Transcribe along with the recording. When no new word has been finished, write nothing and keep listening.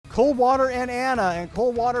Coldwater and Anna, and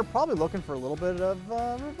Coldwater probably looking for a little bit of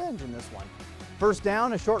revenge in this one. First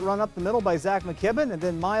down, a short run up the middle by Zach McKibben, and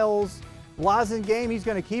then Miles Blasingame, he's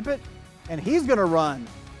going to keep it, and he's going to run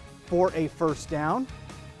for a first down.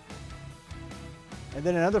 And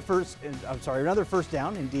then another first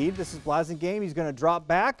down, indeed. This is Blasingame, he's going to drop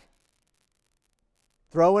back.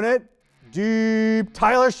 Throwing it deep.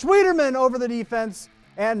 Tyler Schwederman over the defense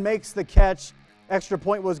and makes the catch. Extra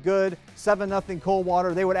point was good. 7-0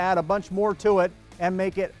 Coldwater. They would add a bunch more to it and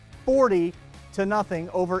make it 40-0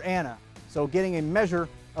 over Anna. So getting a measure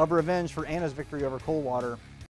of revenge for Anna's victory over Coldwater